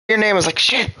your name. I was like,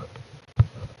 shit.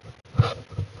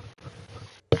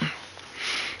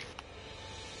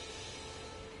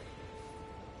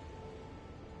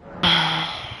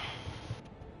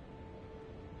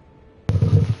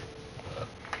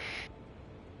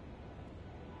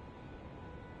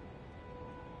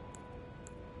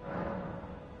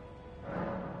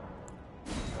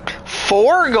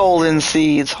 Four golden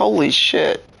seeds. Holy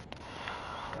shit.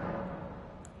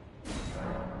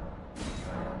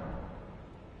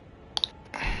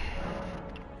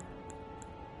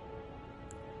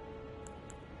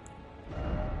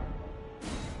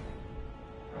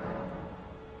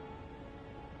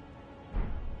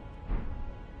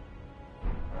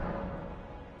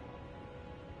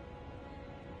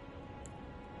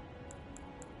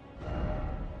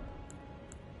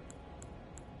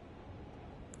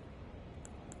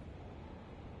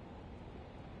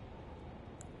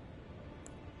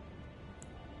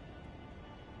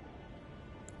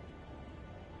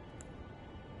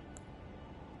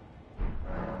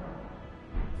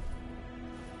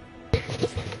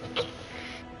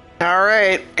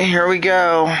 Alright, here we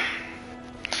go.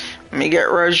 Let me get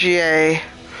Rogier.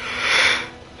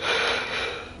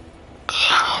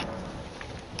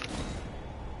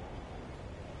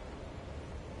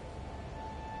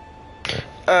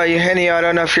 Eugenio, I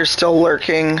don't know if you're still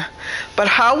lurking, but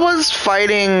how was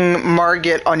fighting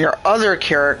Margit on your other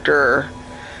character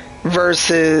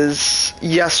versus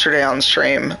yesterday on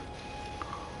stream?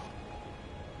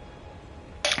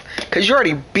 Because you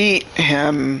already beat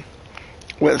him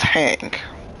with Haankh.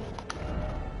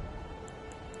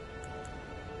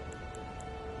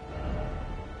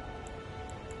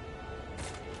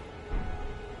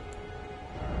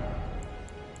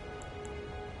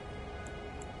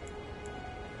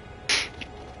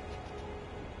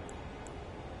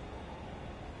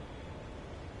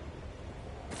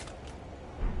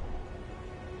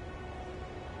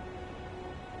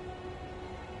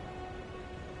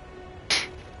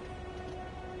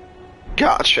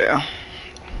 Gotcha.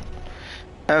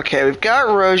 Okay, we've got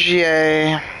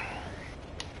Rogier.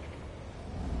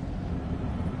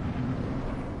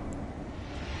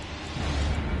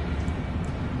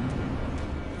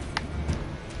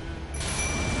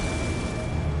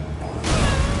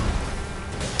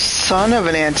 Son of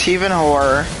an Antivan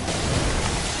whore.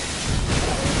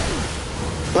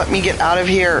 Let me get out of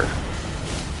here.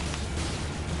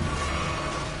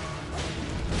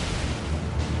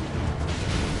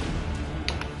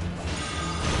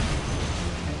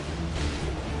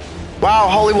 Wow,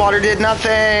 holy water did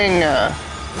nothing!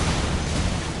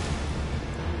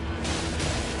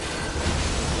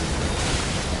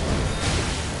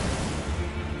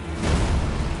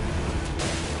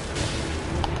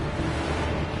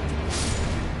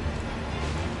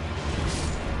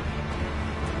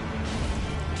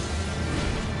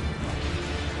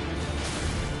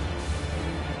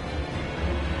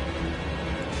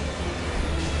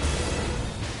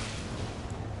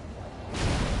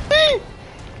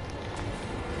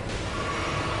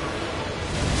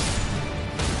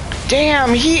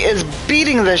 Damn, he is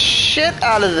beating the shit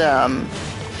out of them.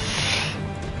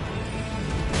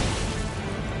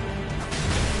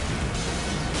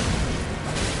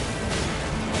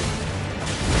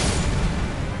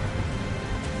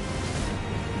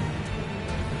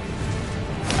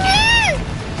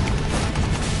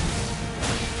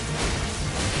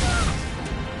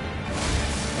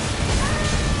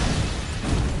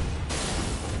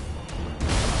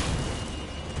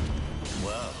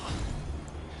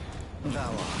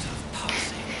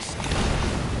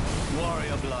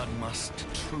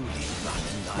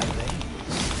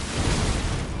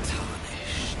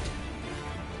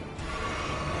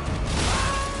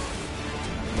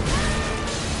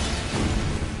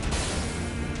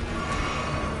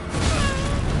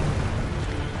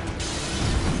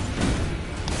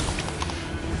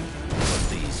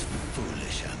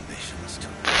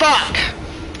 Fuck!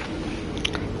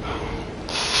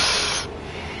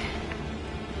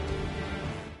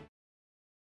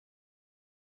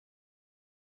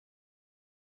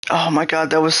 Oh my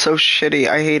god, that was so shitty.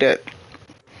 I hate it.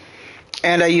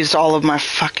 And I used all of my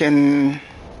fucking...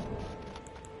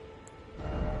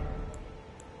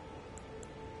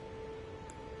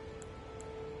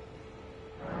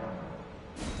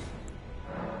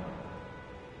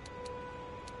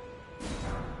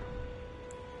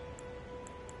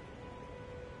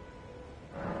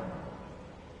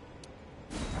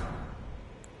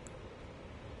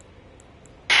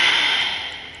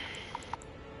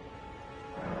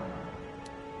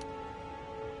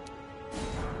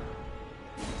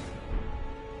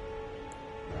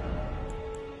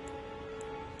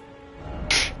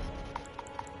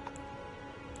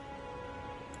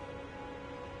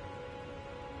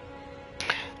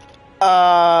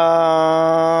 Um...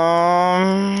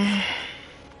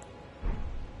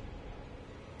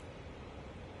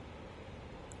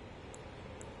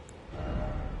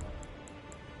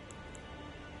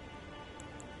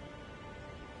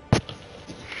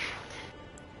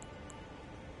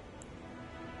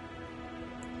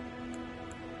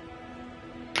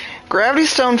 Gravity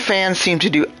Stone fans seem to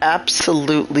do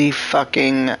absolutely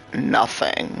fucking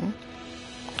nothing.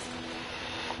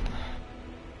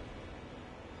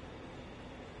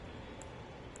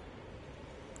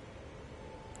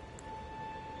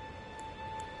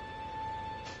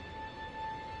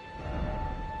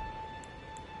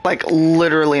 Like,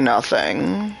 literally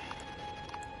nothing.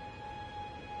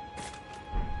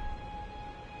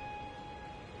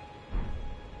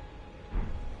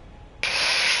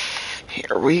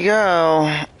 Here we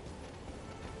go.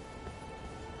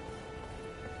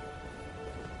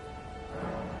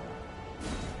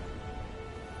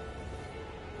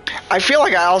 I feel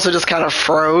like I also just kind of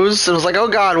froze. It was like, oh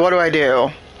god, what do I do?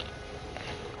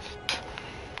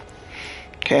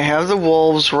 Okay, have the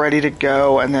wolves ready to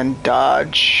go and then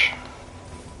dodge.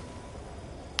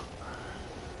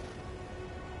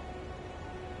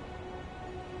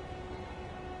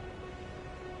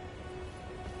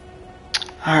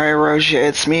 Alright, Roger,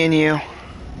 it's me and you.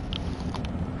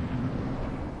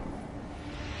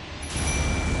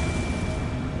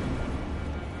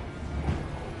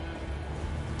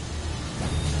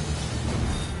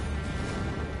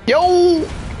 Yo!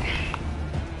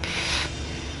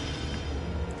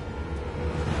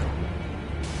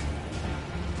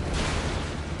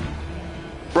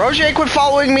 Roger, quit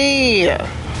following me!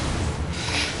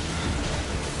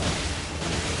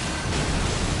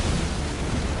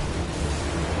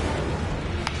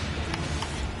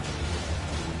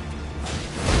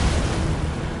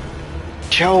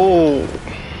 Yo!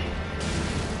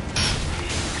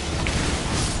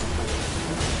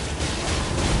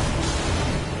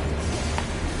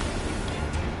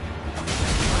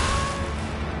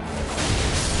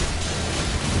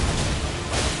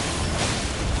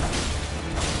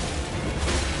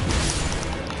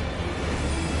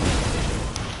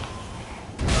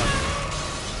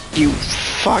 You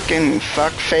fucking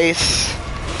fuckface.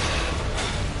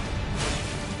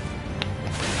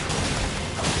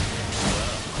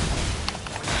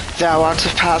 Thou art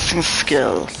of passing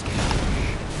skill.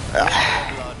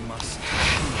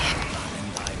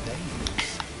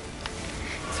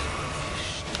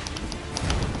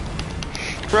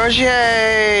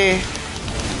 Roger!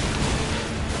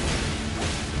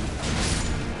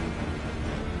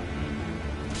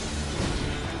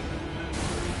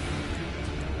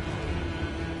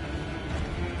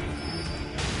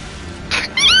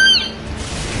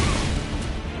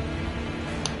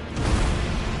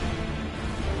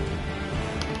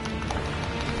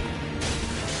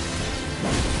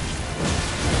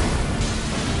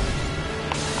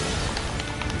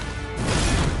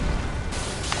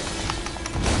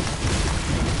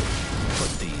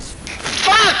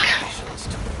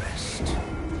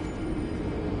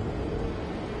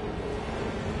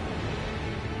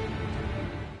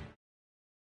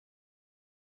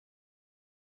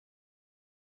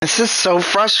 This is so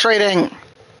frustrating.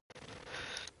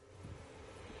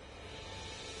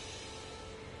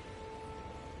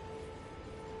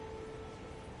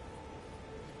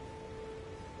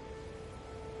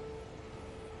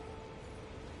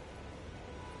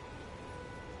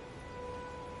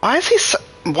 Why is he so...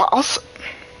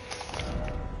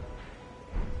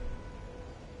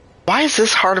 Why is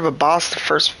this hard of a boss, the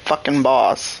first fucking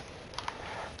boss?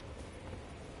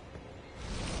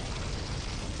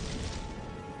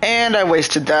 And I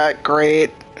wasted that.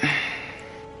 Great.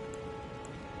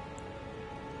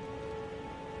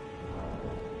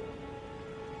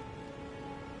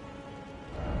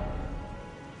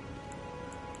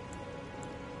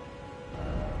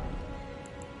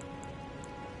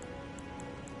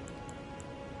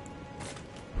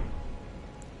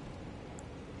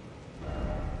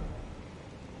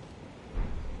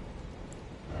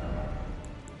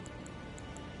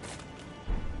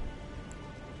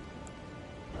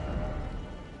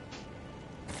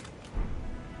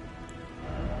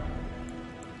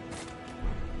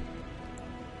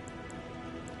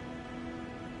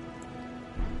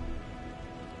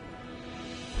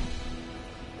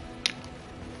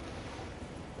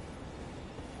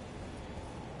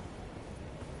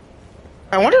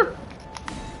 I wonder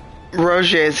if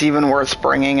Roger is even worth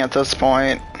bringing at this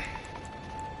point.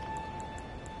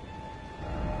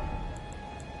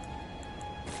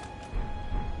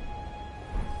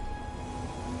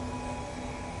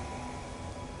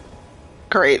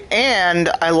 Great, and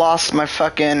I lost my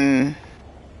fucking...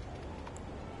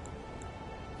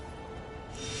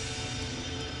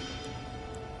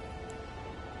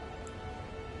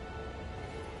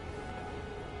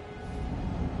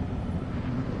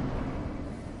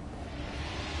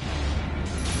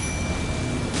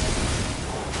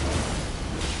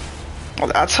 Well,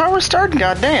 that's how we're starting,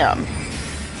 goddamn.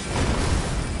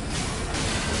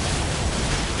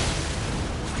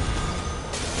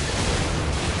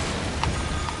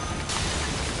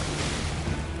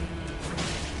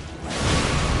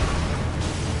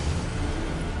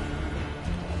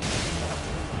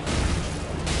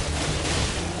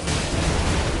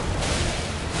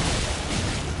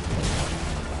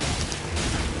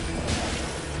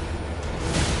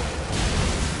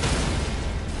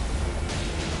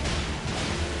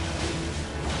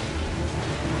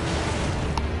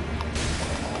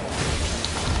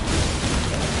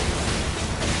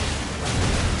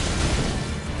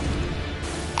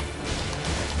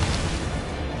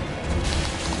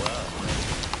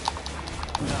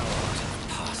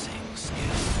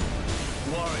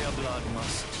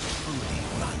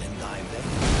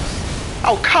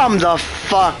 Oh, come the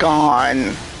fuck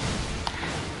on.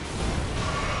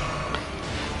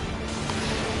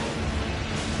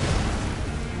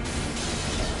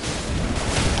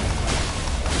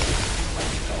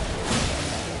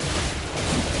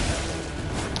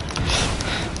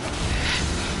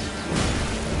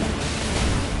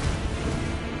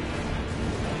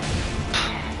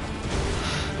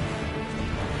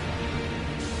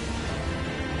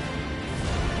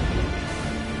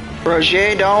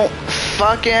 Roger, don't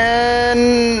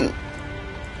fucking...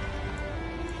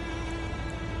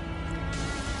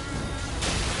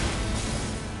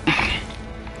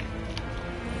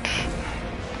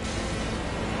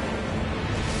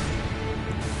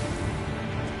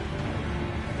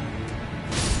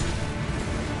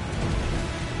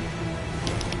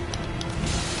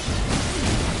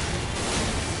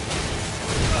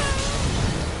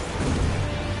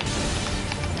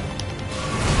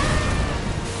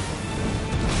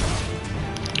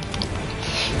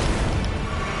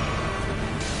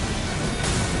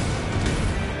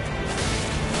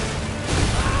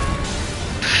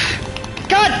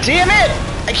 God damn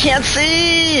it! I can't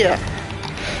see!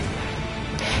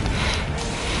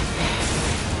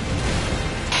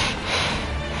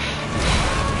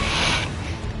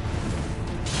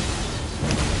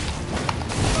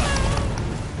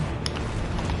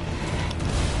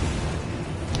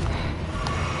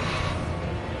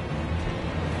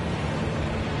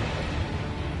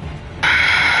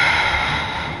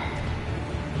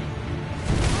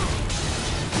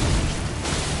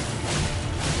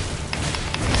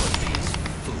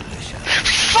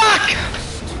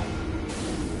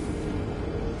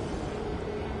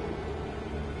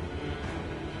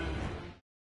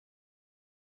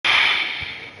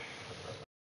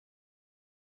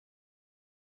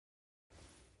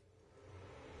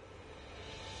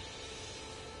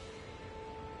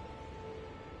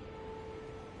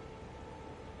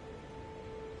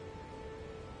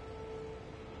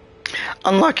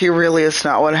 Unlucky really is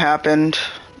not what happened.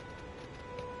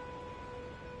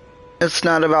 It's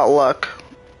not about luck.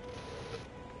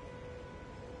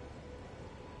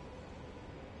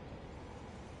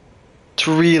 It's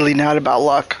really not about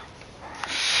luck.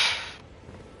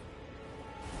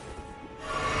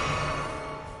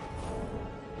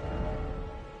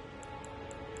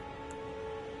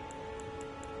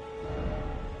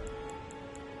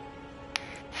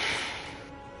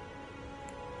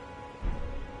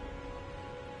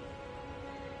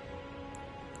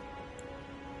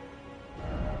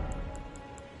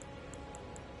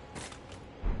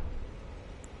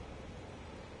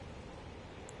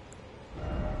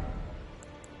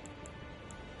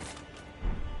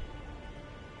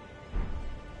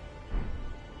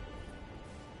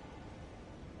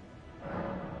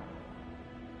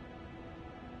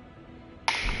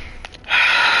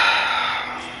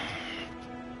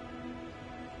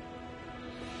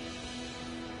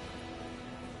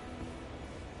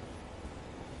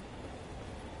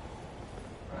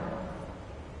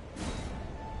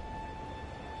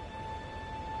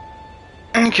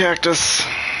 Cactus.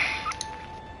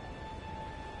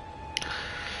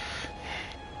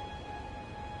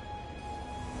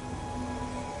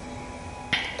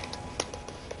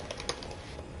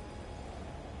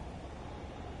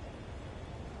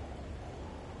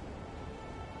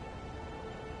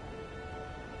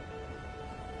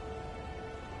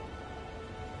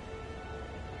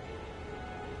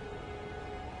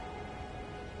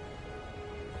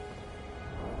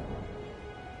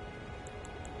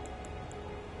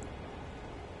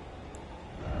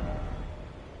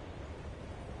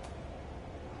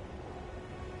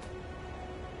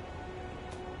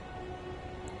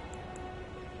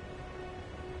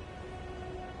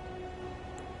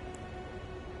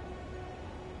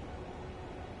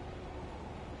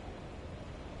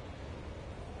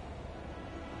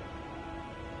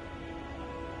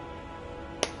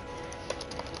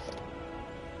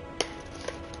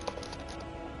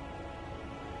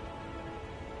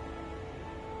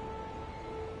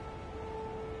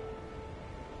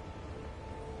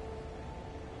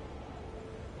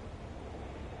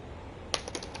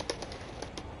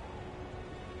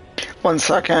 1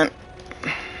 second.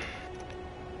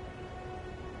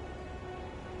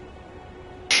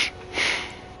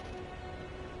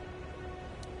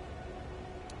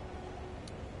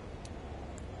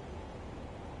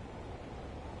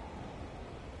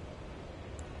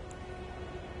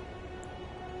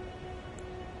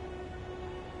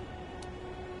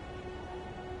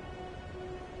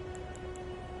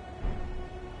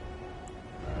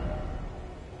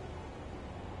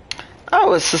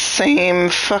 Oh, it's the same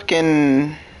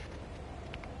fucking...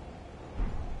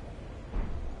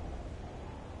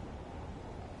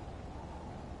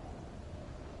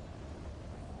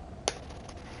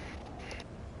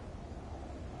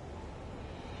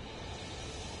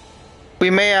 We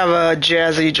may have a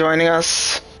Jazzy joining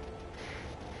us.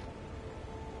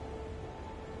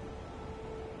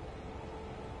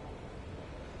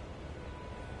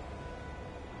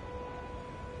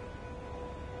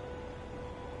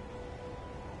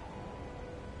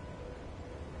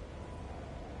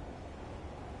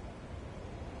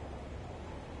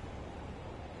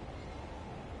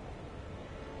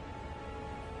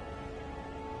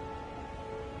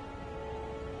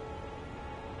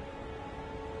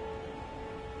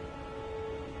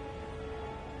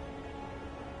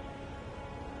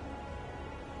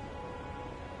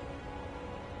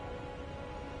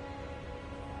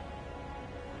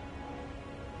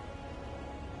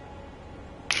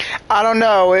 I don't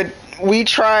know. We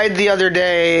tried the other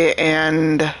day,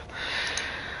 and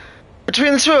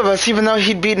between the two of us, even though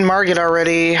he'd beaten Margit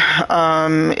already,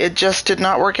 it just did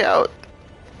not work out.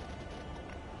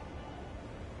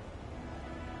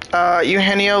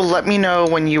 Eugenio, let me know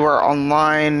when you are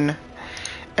online,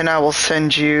 and I will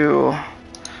send you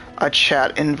a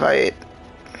chat invite.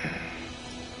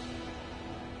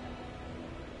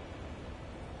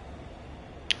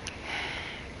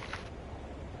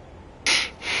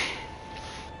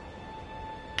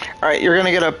 Alright, you're gonna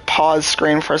get a pause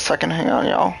screen for a second. Hang on,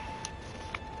 y'all.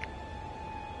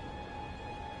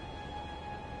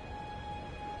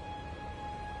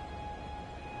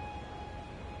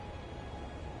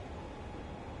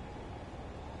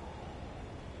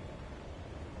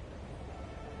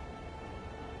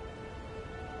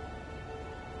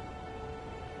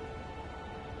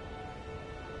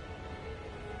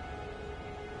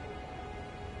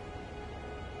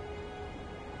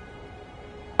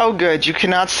 Oh good, you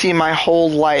cannot see my whole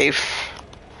life.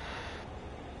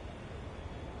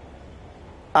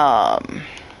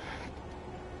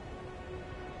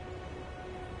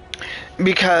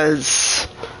 Because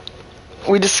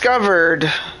we discovered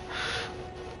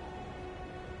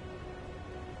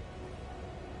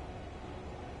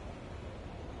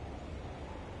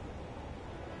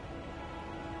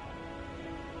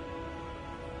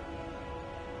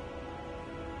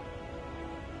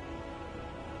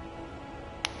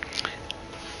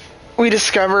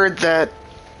that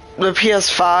the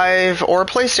PS5 or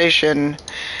PlayStation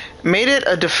made it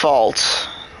a default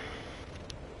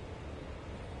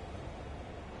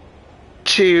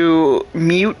to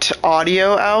mute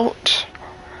audio out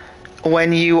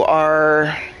when you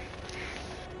are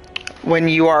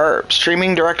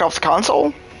streaming direct off the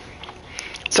console.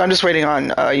 So I'm just waiting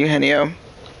on Eugenio.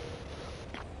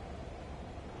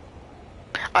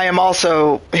 I am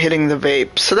also hitting the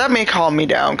vape, so that may calm me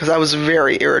down, because I was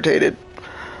very irritated.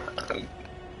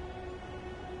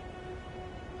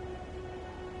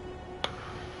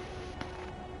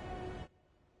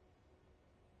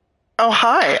 Oh,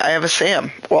 hi, I have a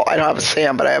Sam. Well, I don't have a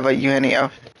Sam, but I have a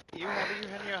Eugenio. You have a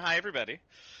Eugenio? Hi, everybody.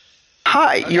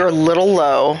 Hi, okay. You're a little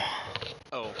low.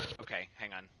 Oh, okay, hang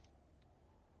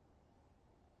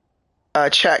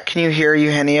on. Chat, can you hear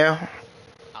Eugenio?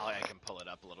 I can pull it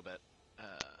up a little bit.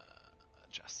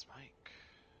 Adjust mic.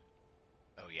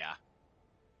 Oh, yeah.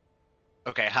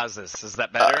 Okay, how's this? Is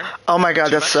that better? Oh my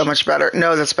god, that's so much better.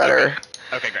 No, that's better.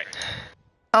 Okay, great.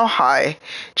 Oh, hi.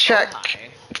 Check. Oh,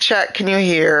 hi. Check, can you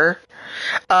hear?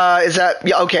 Is that...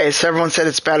 Okay, so everyone said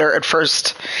it's better at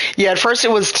first. Yeah, at first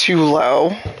it was too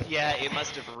low. Yeah, it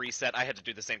must have reset. I had to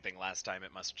do the same thing last time.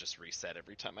 It must have just reset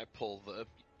every time I pull the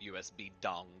USB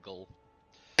dongle.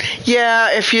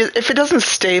 Yeah, if it doesn't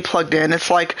stay plugged in, it's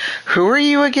like, who are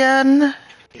you again?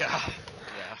 Yeah.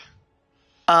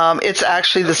 It's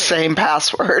actually the same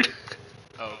password.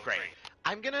 Oh, great.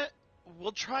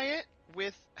 We'll try it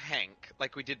with Haankh,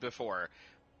 like we did before.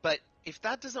 But if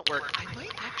that doesn't work, I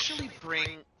might actually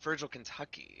bring Virgil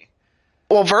Kentucky.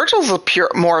 Well, Virgil's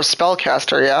more a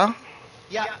spellcaster, yeah?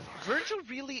 Yeah, Virgil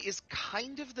really is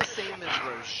kind of the same as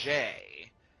Roger.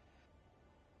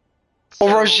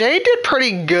 Well, Roger did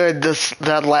pretty good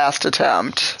that last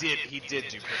attempt. He did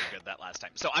do pretty good that last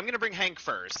time. So I'm gonna bring Haankh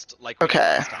first, like we did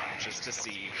last time, just to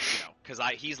see, because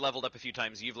he's leveled up a few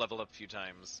times, you've leveled up a few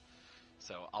times,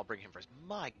 so I'll bring him first.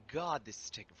 My God, this is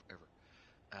taking forever.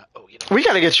 We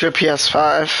gotta get you a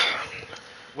PS5.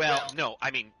 Well, no,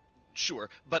 I mean, sure,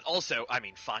 but also, I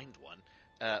mean, find one.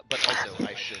 But also,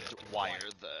 I should plug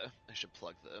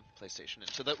the PlayStation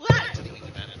into the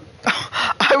Ethernet.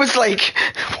 I was like,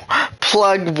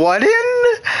 plug what in?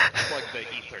 Plug the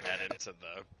Ethernet into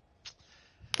the.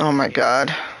 Oh my God.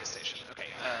 PlayStation. Okay.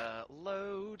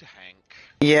 Load Haankh.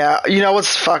 Yeah, you know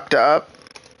what's fucked up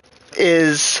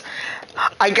is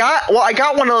I got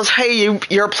one of those. Hey,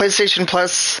 you're a PlayStation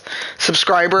Plus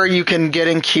subscriber. You can get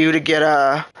in queue to get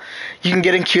a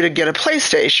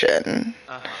PlayStation.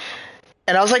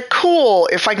 And I was like, cool,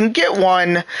 if I can get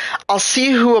one, I'll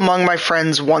see who among my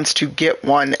friends wants to get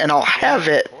one, and I'll have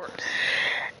it.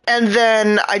 And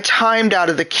then I timed out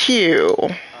of the queue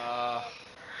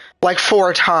like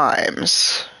 4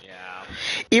 times. Yeah.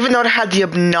 Even though it had the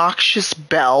obnoxious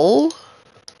bell.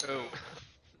 Oh,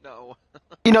 no.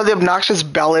 You know, the obnoxious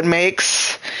bell it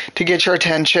makes to get your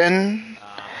attention?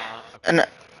 Okay. And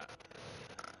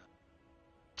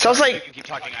so I was like... You can keep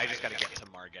talking, I just gotta get to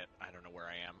Margit. I don't know where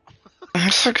I am.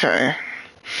 It's okay.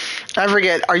 I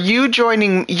forget. You're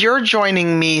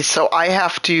joining me, so I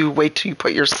have to wait till you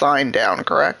put your sign down,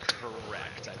 correct?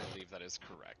 Correct. I believe that is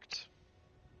correct.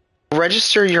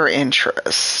 Register your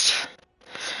interest.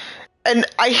 And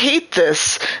I hate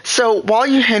this. So while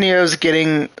Eugenio's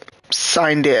getting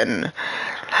signed in,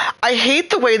 I hate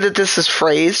the way that this is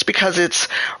phrased because it's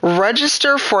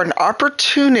register for an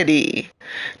opportunity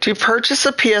to purchase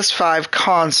a PS5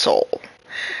 console.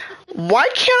 Why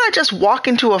can't I just walk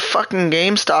into a fucking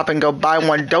GameStop and go buy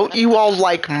one? Don't you all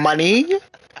like money?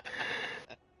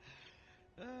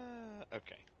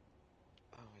 Okay.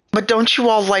 But don't you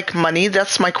all like money?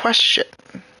 That's my question.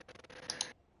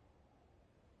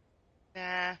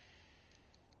 Nah.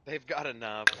 They've got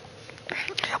enough.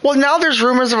 Well, now there's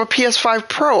rumors of a PS5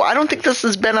 Pro. I don't think this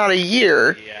has been out a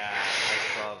year. Yeah,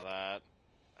 I saw that.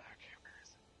 Okay, where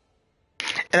is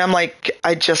it? And I'm like,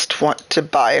 I just want to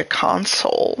buy a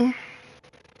console.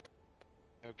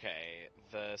 Okay,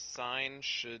 the sign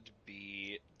should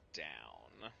be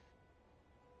down.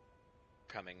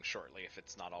 Coming shortly, if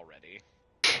it's not already.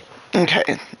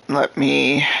 Okay, let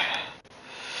me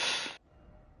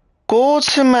go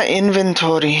to my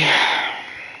inventory.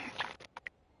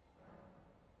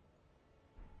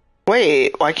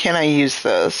 Wait, why can't I use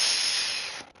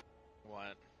this? What?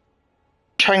 I'm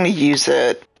trying to use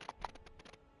it.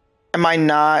 Am I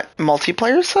not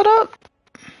multiplayer set up?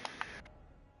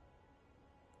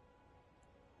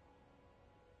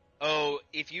 Oh,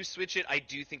 if you switch it, I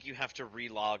do think you have to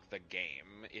relog the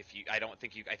game. I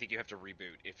think you have to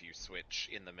reboot if you switch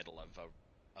in the middle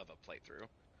of a playthrough.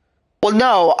 Well,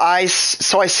 no, I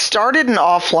started in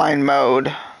offline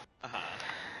mode.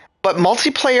 But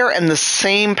multiplayer and the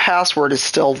same password is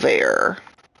still there.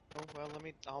 Oh, well,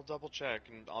 I'll double check,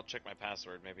 and I'll check my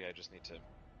password. Maybe I just need to...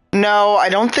 No, I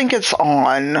don't think it's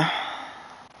on.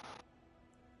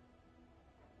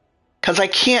 Because I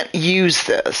can't use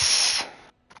this.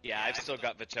 Yeah, I've still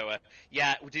got Vitoa.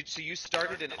 Yeah, so you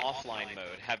started in offline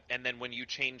mode, and then when you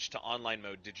changed to online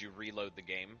mode, did you reload the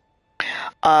game?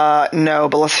 No,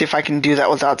 but let's see if I can do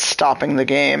that without stopping the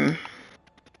game.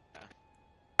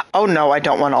 Oh no, I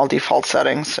don't want all default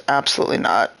settings. Absolutely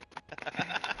not.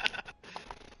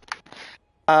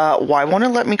 Why won't it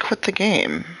let me quit the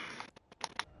game?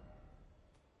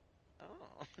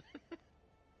 Oh.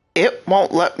 It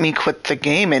won't let me quit the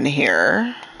game in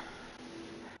here.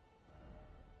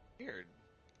 Weird.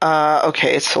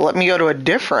 Okay, so let me go to a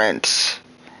different...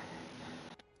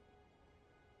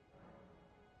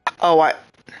 Oh,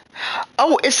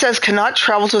 it says cannot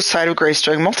travel to a site of grace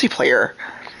during multiplayer.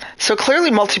 So clearly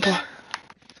multiplayer...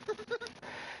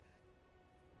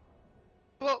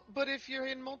 Well, but if you're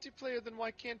in multiplayer, then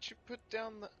why can't you put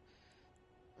down the...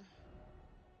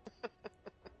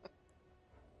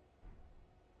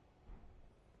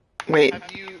 Wait.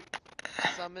 Have you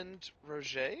summoned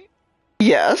Roger?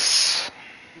 Yes.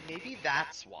 Maybe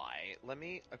that's why.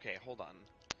 Okay, hold on.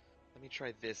 Let me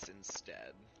try this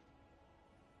instead.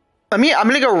 I'm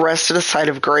gonna go rest at a site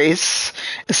of grace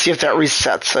and see if that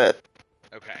resets it.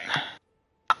 Okay.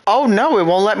 Oh no, it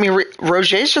won't let me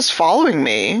Roger's just following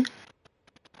me.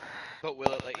 But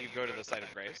will it let you go to the site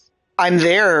of grace? I'm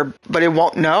there, but it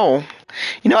won't know.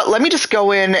 You know what, let me just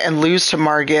go in and lose to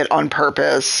Margit on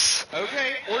purpose.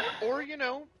 Okay, or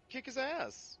kick his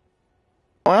ass.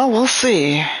 Well, we'll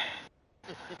see.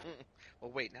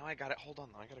 Well, wait, now I got it. Hold on,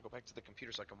 I gotta go back to the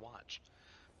computer so I can watch.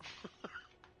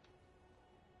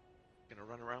 Gonna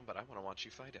run around, but I want to watch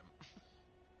you fight him.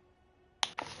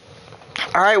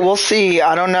 All right, we'll see.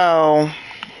 I don't know.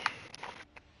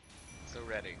 So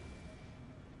ready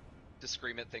to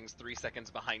scream at things 3 seconds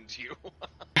behind you.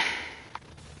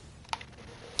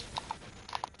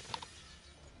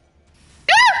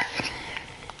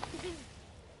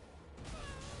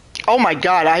 Oh my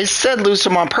god, I said lose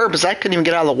him on purpose. I couldn't even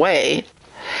get out of the way.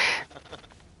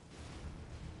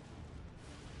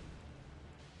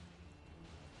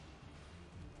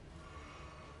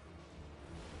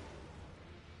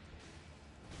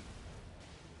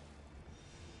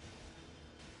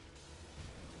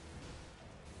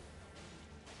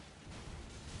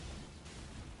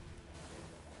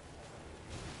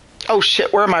 Oh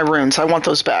shit, where are my runes? I want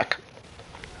those back.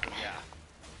 Yeah.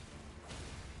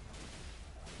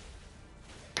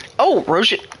 Oh,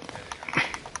 Roger.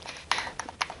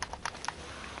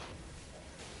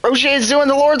 Roger is doing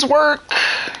the Lord's work.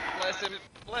 Bless him.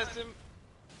 Bless him.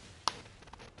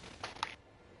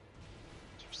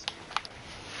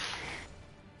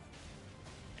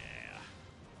 Yeah.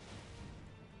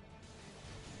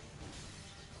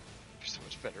 You're so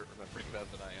much better at remembering that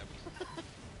than I am.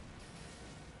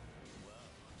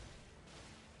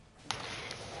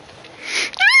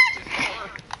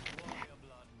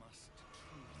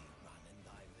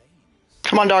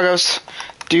 Come on, doggos.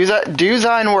 Do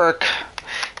thine work.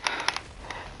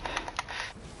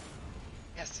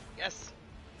 Yes, yes.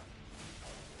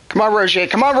 Come on, Rogier.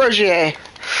 Come on, Rogier.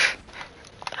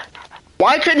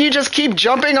 Why couldn't you just keep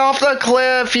jumping off the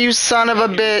cliff, you son of a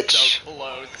bitch? So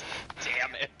close.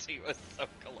 Damn it, he was so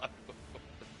close.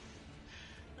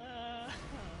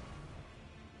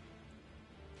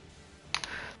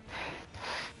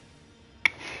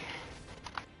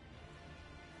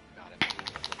 Got it.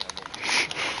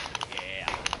 Yeah.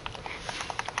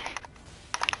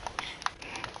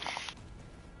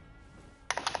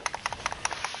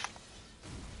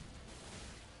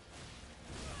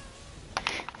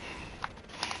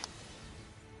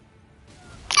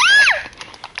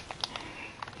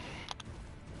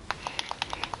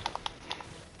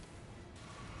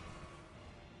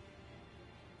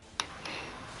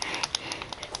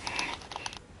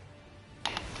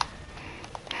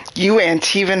 You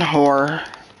Antivan whore.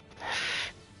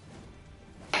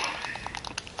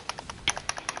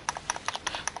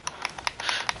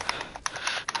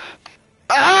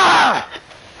 Ah!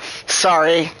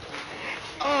 Sorry.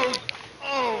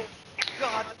 Oh,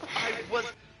 God,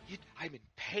 I'm in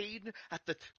pain at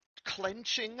the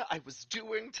clenching I was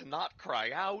doing to not cry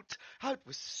out. Oh, it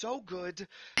was so good.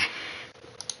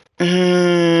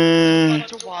 Fun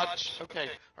to watch. Okay,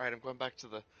 all right, I'm going back to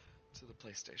the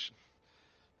PlayStation.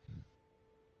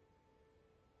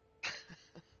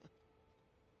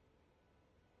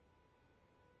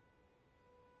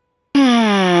 Oh,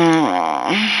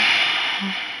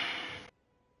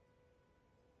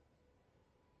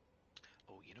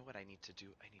 you know what I need to do?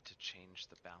 I need to change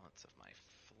the balance of my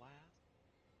flask.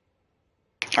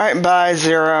 Alright, bye,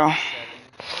 Zero.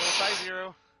 Oh, bye,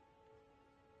 Zero.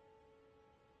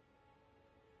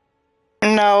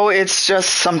 No, it's just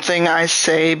something I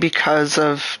say because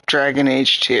of Dragon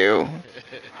Age 2.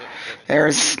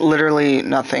 There's literally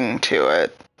nothing to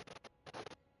it.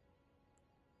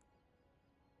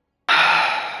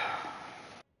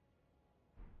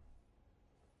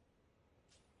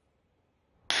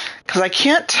 Because I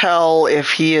can't tell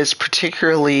if he is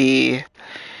particularly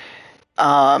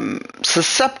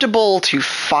susceptible to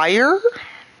fire.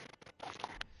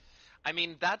 I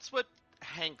mean, that's what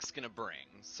Haank's gonna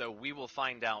bring, so we will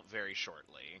find out very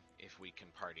shortly if we can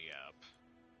party up.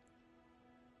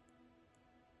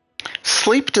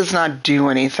 Sleep does not do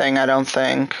anything, I don't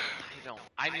think.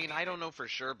 I don't know for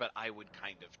sure, but I would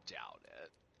kind of doubt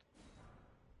it.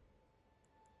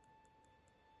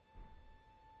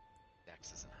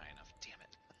 Dex isn't high enough. Damn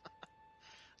it.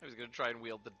 I was gonna try and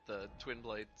wield the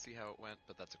TwinBlade, see how it went,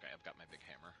 but that's okay. I've got my big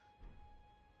hammer.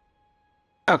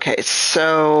 Okay,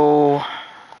 so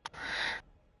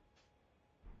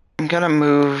I'm gonna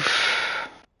move.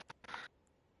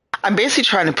 I'm basically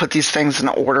trying to put these things in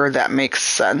order that makes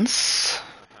sense.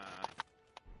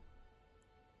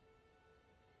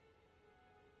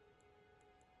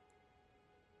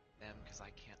 Them, because I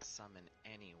can't summon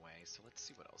anyway, so let's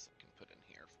see what else I can put in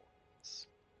here for us.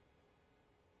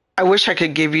 I wish I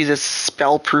could give you this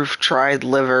spell-proof dried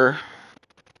liver.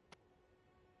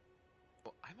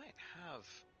 Well, I might have...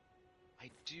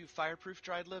 I do fireproof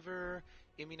dried liver,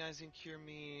 immunizing cure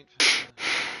meat...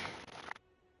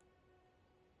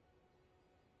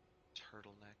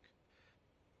 turtleneck.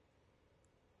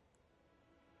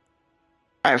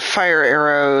 I have fire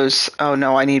arrows. Oh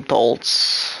no, I need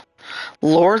bolts.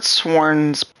 Lord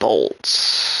Sworn's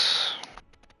bolts.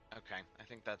 Okay, I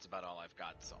think that's about all I've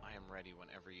got, so I am ready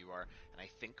whenever you are. And I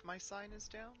think my sign is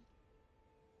down?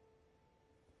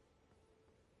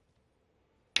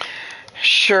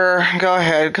 Sure, go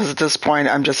ahead, because at this point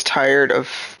I'm just tired of...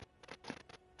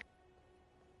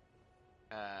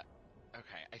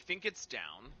 Okay, I think it's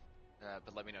down,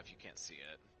 but let me know if you can't see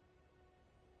it.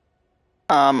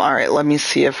 Alright, let me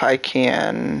see if I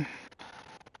can...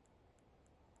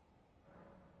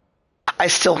 I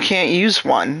still can't use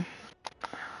one.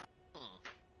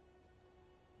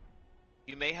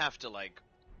 You may have to, like,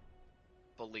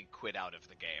 fully quit out of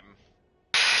the game.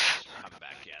 Come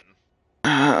back in.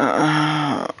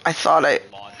 I thought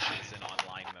it launches in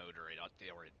online mode, or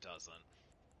it doesn't.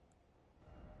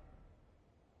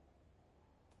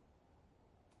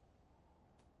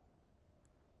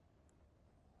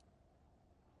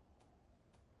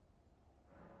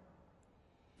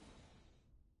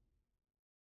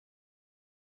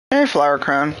 Hey, Flower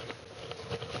Crown.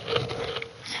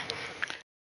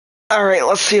 Alright,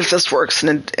 let's see if this works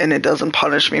and it doesn't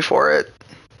punish me for it.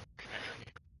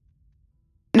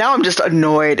 Now I'm just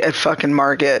annoyed at fucking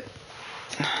Margit.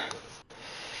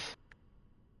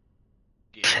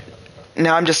 Yeah.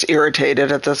 Now I'm just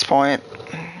irritated at this point.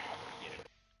 Yeah.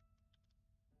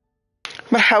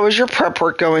 But how is your prep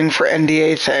work going for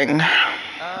NDA thing?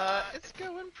 It's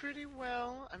going pretty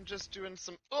well. I'm just doing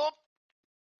some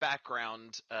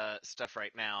background stuff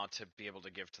right now to be able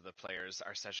to give to the players.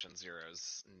 Our session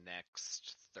zero's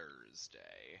next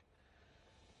Thursday.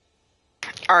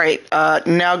 Alright,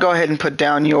 now go ahead and put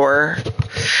down your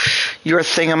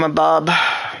thingamabob.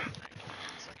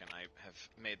 Second, I have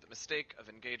made the mistake of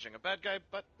engaging a bad guy,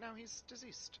 but now he's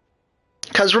deceased.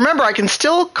 Because remember, I can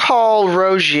still call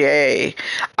Rogier.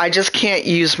 I just can't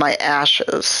use my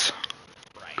ashes.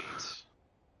 Right.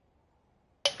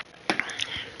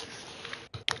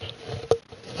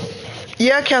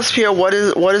 Yeah, Caspia, what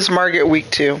is Margit weak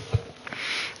to?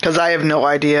 Because I have no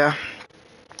idea.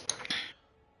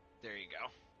 There you go.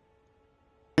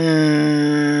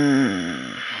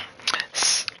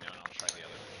 I'll try the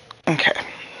other. Okay.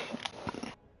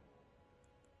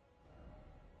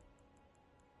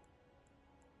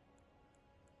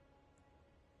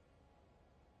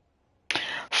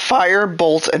 Fire,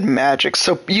 bolt, and magic.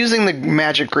 So using the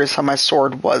magic grease on my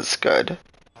sword was good.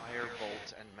 Fire,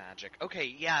 bolt, and magic.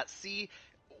 Okay, yeah, see,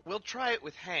 we'll try it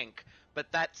with Haankh,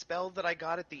 but that spell that I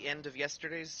got at the end of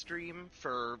yesterday's stream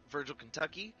for Virgil,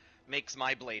 Kentucky makes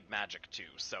my blade magic too,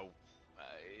 so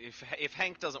if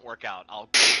Haankh doesn't work out, I'll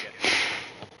get it.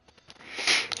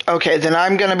 Okay, then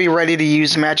I'm gonna be ready to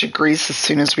use magic grease as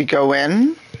soon as we go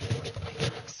in.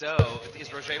 So,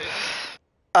 is Roger with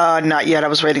us? Not yet. I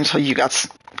was waiting until you got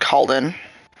called in.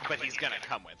 But he's gonna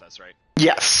come with us, right?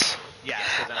 Yes. Yeah,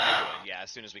 so then we'll do it. Yeah,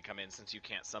 as soon as we come in, since you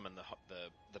can't summon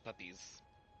the puppies.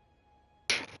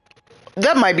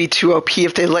 That might be too OP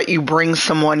if they let you bring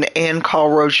someone and call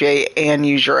Roger and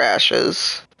use your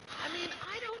ashes. I mean,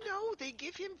 I don't know. They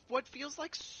give him what feels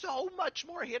like so much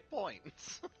more hit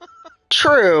points.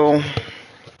 True.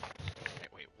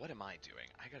 Wait, what am I doing?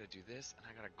 I gotta do this, and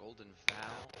I got a golden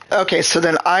vow. Okay, so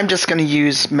then I'm just gonna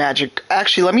use magic.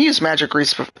 Actually, let me use magic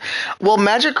grease. Will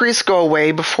magic grease go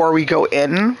away before we go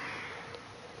in?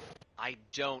 I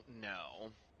don't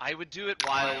know. I would do it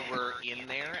while we're in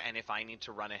there, and if I need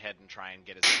to run ahead and try and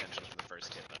get his attention for the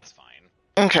first hit, that's fine.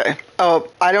 Okay.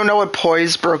 Oh, I don't know what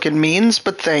poise broken means,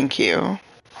 but thank you.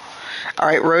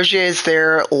 Alright, Rogier is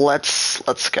there. Let's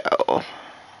go.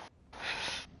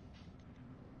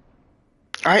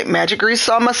 Alright, magic grease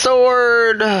on my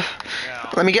sword. Yeah.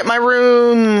 Let me get my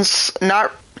runes.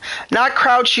 Not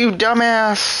crouch, you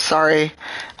dumbass. Sorry.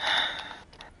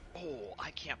 Oh,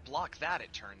 I can't block that,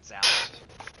 it turns out.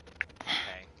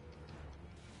 Okay.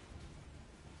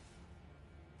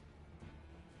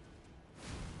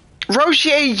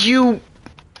 Rogier, you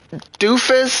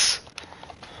doofus.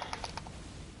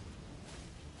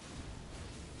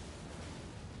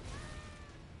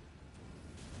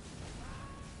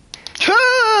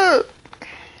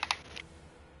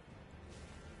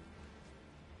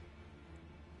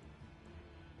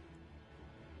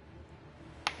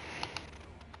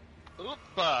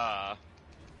 Oopa.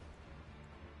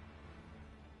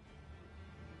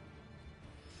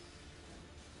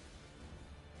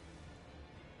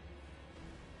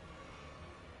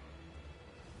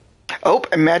 Oh,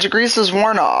 and magic grease is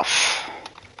worn off.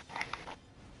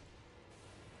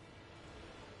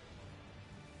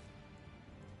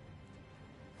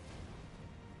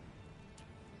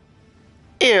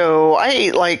 Ew, I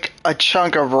ate like a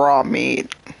chunk of raw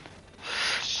meat.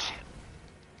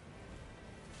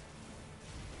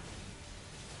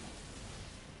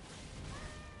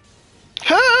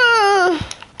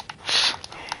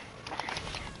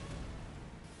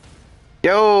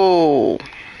 Yo!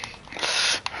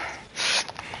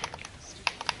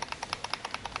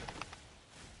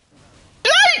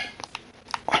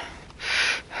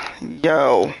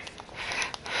 Yo.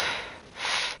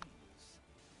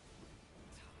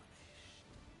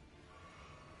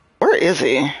 Where is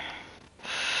he?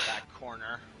 Back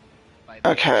corner.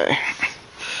 Okay.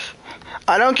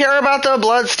 I don't care about the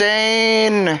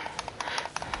bloodstain.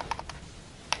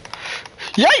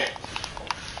 Yay!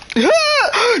 No!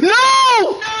 No!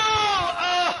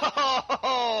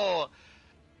 Oh!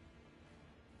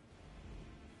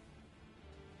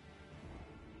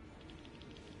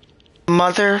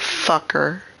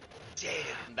 Motherfucker.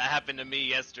 Damn, that happened to me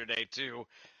yesterday too.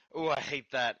 Ooh, I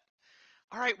hate that.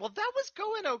 Alright, well that was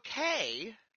going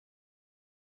okay.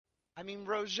 I mean,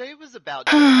 Roger was about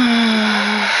to...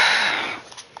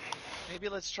 Maybe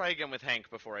let's try again with Haankh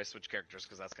before I switch characters,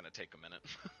 because that's going to take a minute.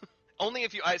 Only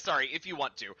if you... sorry, if you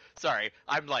want to. Sorry,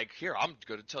 I'm like, here, I'm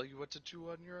going to tell you what to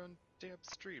do on your own damn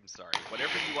stream. Sorry,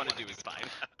 whatever you want to do is fine.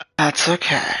 That's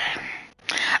okay.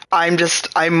 I'm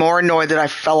more annoyed that I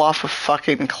fell off a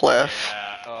fucking cliff.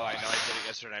 Yeah, oh, I know, I did it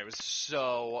yesterday. I was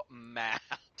so mad.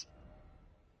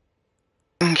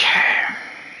 Okay.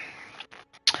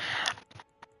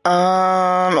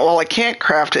 Well, I can't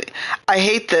craft it. I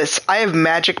hate this. I have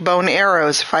magic bone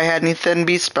arrows. If I had any thin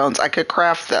beast bones, I could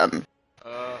craft them.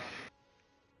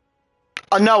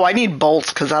 No, I need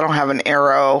bolts because I don't have an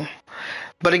arrow.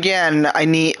 But again, I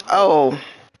need... Oh.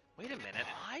 Wait a minute,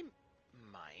 I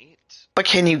might... But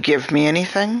can you give me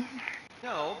anything?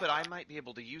 No, but I might be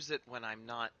able to use it when I'm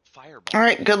not fireball.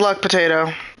 Alright, good luck,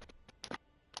 potato. Oh,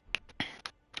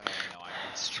 no, I'm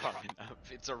not strong enough.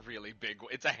 It's a really big...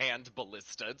 It's a hand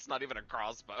ballista. It's not even a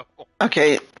crossbow.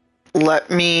 Okay, let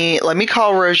me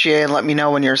call Rogier and let me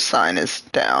know when your sign is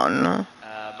down.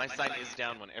 My sign is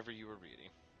down whenever you are ready.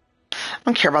 I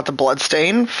don't care about the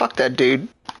bloodstain. Fuck that dude.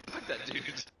 Fuck that dude.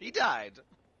 He died.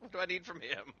 What do I need from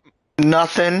him?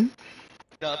 Nothing.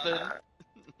 Nothing?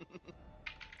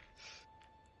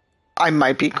 I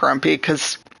might be grumpy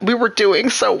because we were doing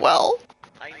so well.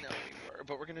 I know we were,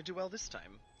 but we're gonna do well this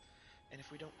time. And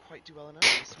if we don't quite do well enough,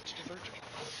 we'll switch to Virgil.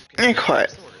 Ain't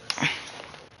quite.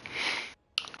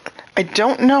 I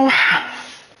don't know how...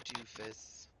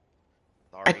 Doofus.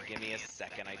 Sorry, give me a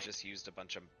second. I just used a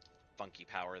bunch of funky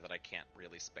power that I can't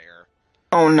really spare.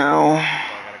 Oh no. So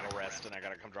I gotta go rest and I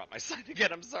gotta come drop my sign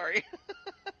again. I'm sorry.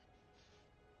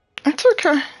 It's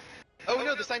okay. Oh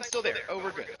no, the sign's still there. Oh,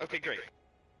 we're good. Okay, great.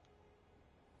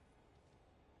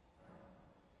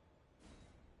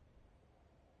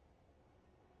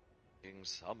 Being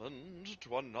summoned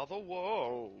to another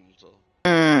world.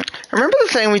 Remember the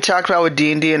thing we talked about with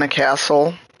D&D in a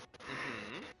castle?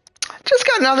 Mm-hmm. Just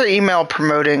got another email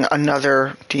promoting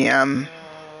another DM.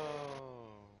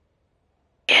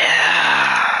 Yeah.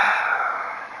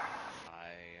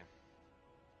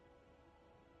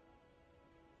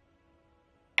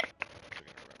 I'm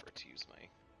gonna remember to use my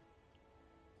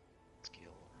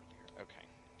skill earlier. Okay.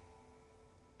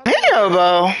 Hey,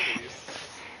 Obo.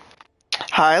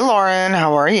 Hi, Lauren.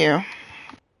 How are you?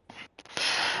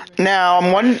 Now,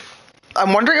 I'm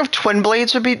wondering if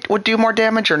TwinBlades would do more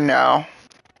damage or no.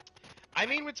 I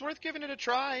mean, it's worth giving it a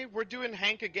try. We're doing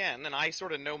Haankh again, and I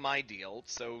sort of know my deal,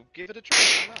 so give it a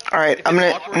try. All right, I'm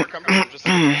gonna.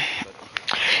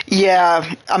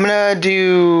 Yeah, I'm gonna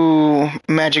do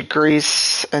magic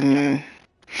grease, and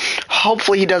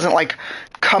hopefully he doesn't like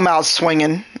come out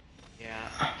swinging. Yeah,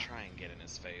 I'll try and get in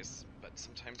his face, but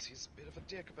sometimes he's a bit of a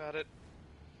dick about it.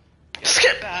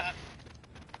 Skip that.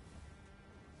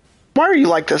 Why are you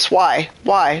like this? Why?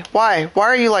 Why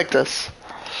are you like this?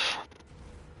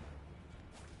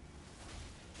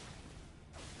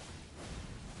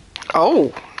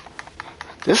 Oh,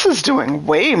 this is doing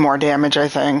way more damage, I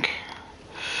think.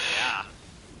 Yeah,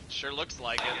 sure looks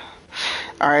like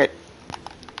it. Alright.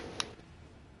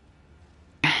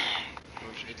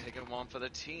 Roger taking one for the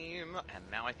team, and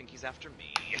now I think he's after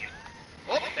me.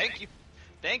 Oh, thank you.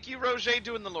 Thank you, Roger,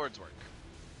 doing the Lord's work.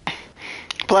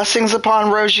 Blessings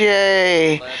upon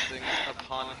Rogier. Blessings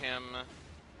upon him.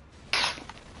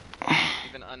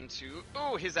 Even unto...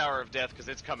 Oh, his hour of death, because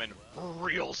it's coming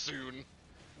real soon.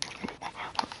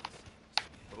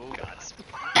 Oh, God.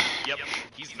 Yep,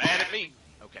 he's mad at me.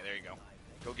 Okay, there you go.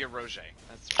 Go get Roger.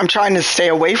 That's right. I'm trying to stay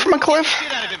away from a cliff.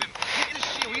 Get out of him. Get the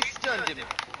shield. He stunned him.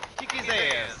 Kick his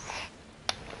ass.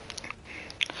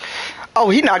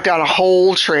 Oh, he knocked down a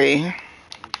whole tree. Ooh,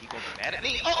 he gonna be mad at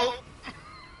me. Uh-oh.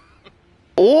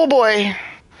 Oh, boy.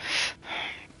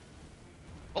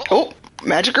 Uh-oh. Oh,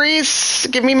 magic grease.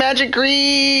 Give me magic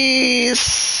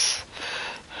grease.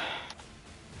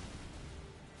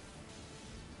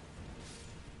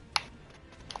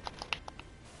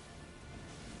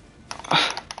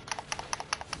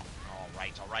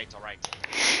 alright.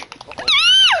 Uh-oh.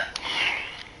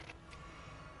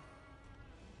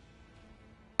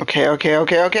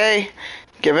 Okay.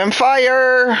 Give him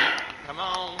fire. Come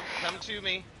on, come to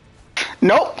me.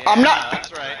 Nope, Yeah, I'm not.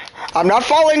 That's right. I'm not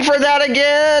falling for that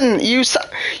again. You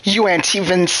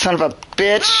Antivan son of a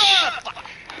bitch. Ah, fuck.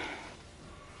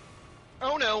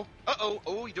 Oh no. Uh-oh.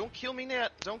 Oh, don't kill me now.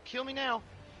 Don't kill me now.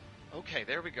 Okay,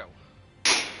 there we go.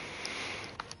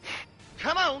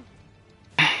 Come on.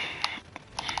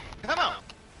 Come on.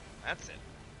 That's it.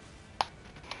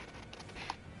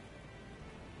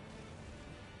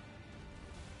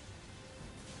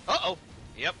 Uh-oh.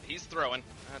 Yep, he's throwing.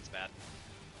 That's bad.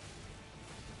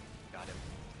 Got him.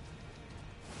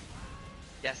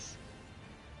 Yes.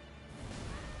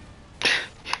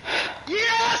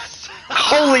 Yes!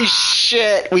 Holy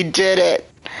shit, we did it.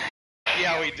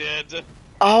 Yeah, we did.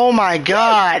 Oh my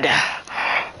god.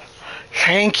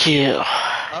 Thank you.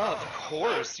 Of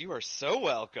course, you are so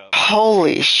welcome.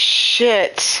 Holy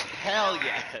shit. Hell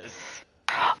yes.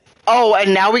 Oh,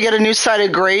 and now we get a new side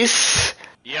of grace?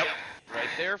 Yep, right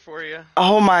there for you.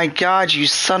 Oh my god, you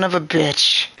son of a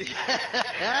bitch.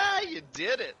 You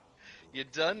did it. You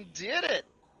done did it.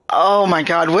 Oh my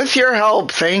god, with your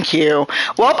help, thank you.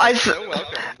 Well, You're so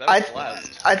welcome. That was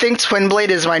blessed. I think TwinBlade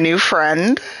is my new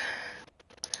friend.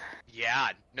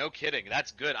 Yeah, no kidding.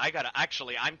 That's good.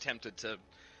 I'm tempted to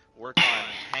work on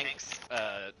Haank's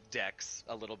decks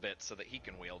a little bit so that he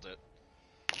can wield it.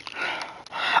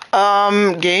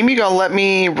 Game, you gonna let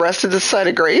me rest at this side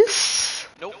of grace?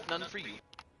 Nope, none for you.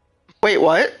 Wait,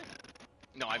 what?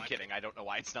 No, I'm kidding. I don't know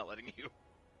why it's not letting you.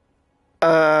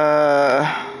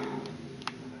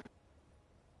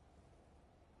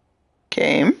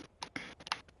 Game?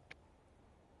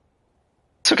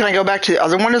 So can I go back to the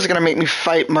other one, or is it gonna make me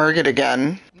fight Margit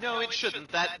again? No, it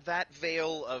shouldn't. That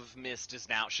veil of mist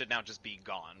should now just be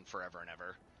gone forever and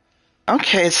ever.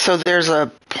 Okay, so there's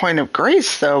a point of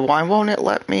grace, though. Why won't it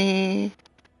let me...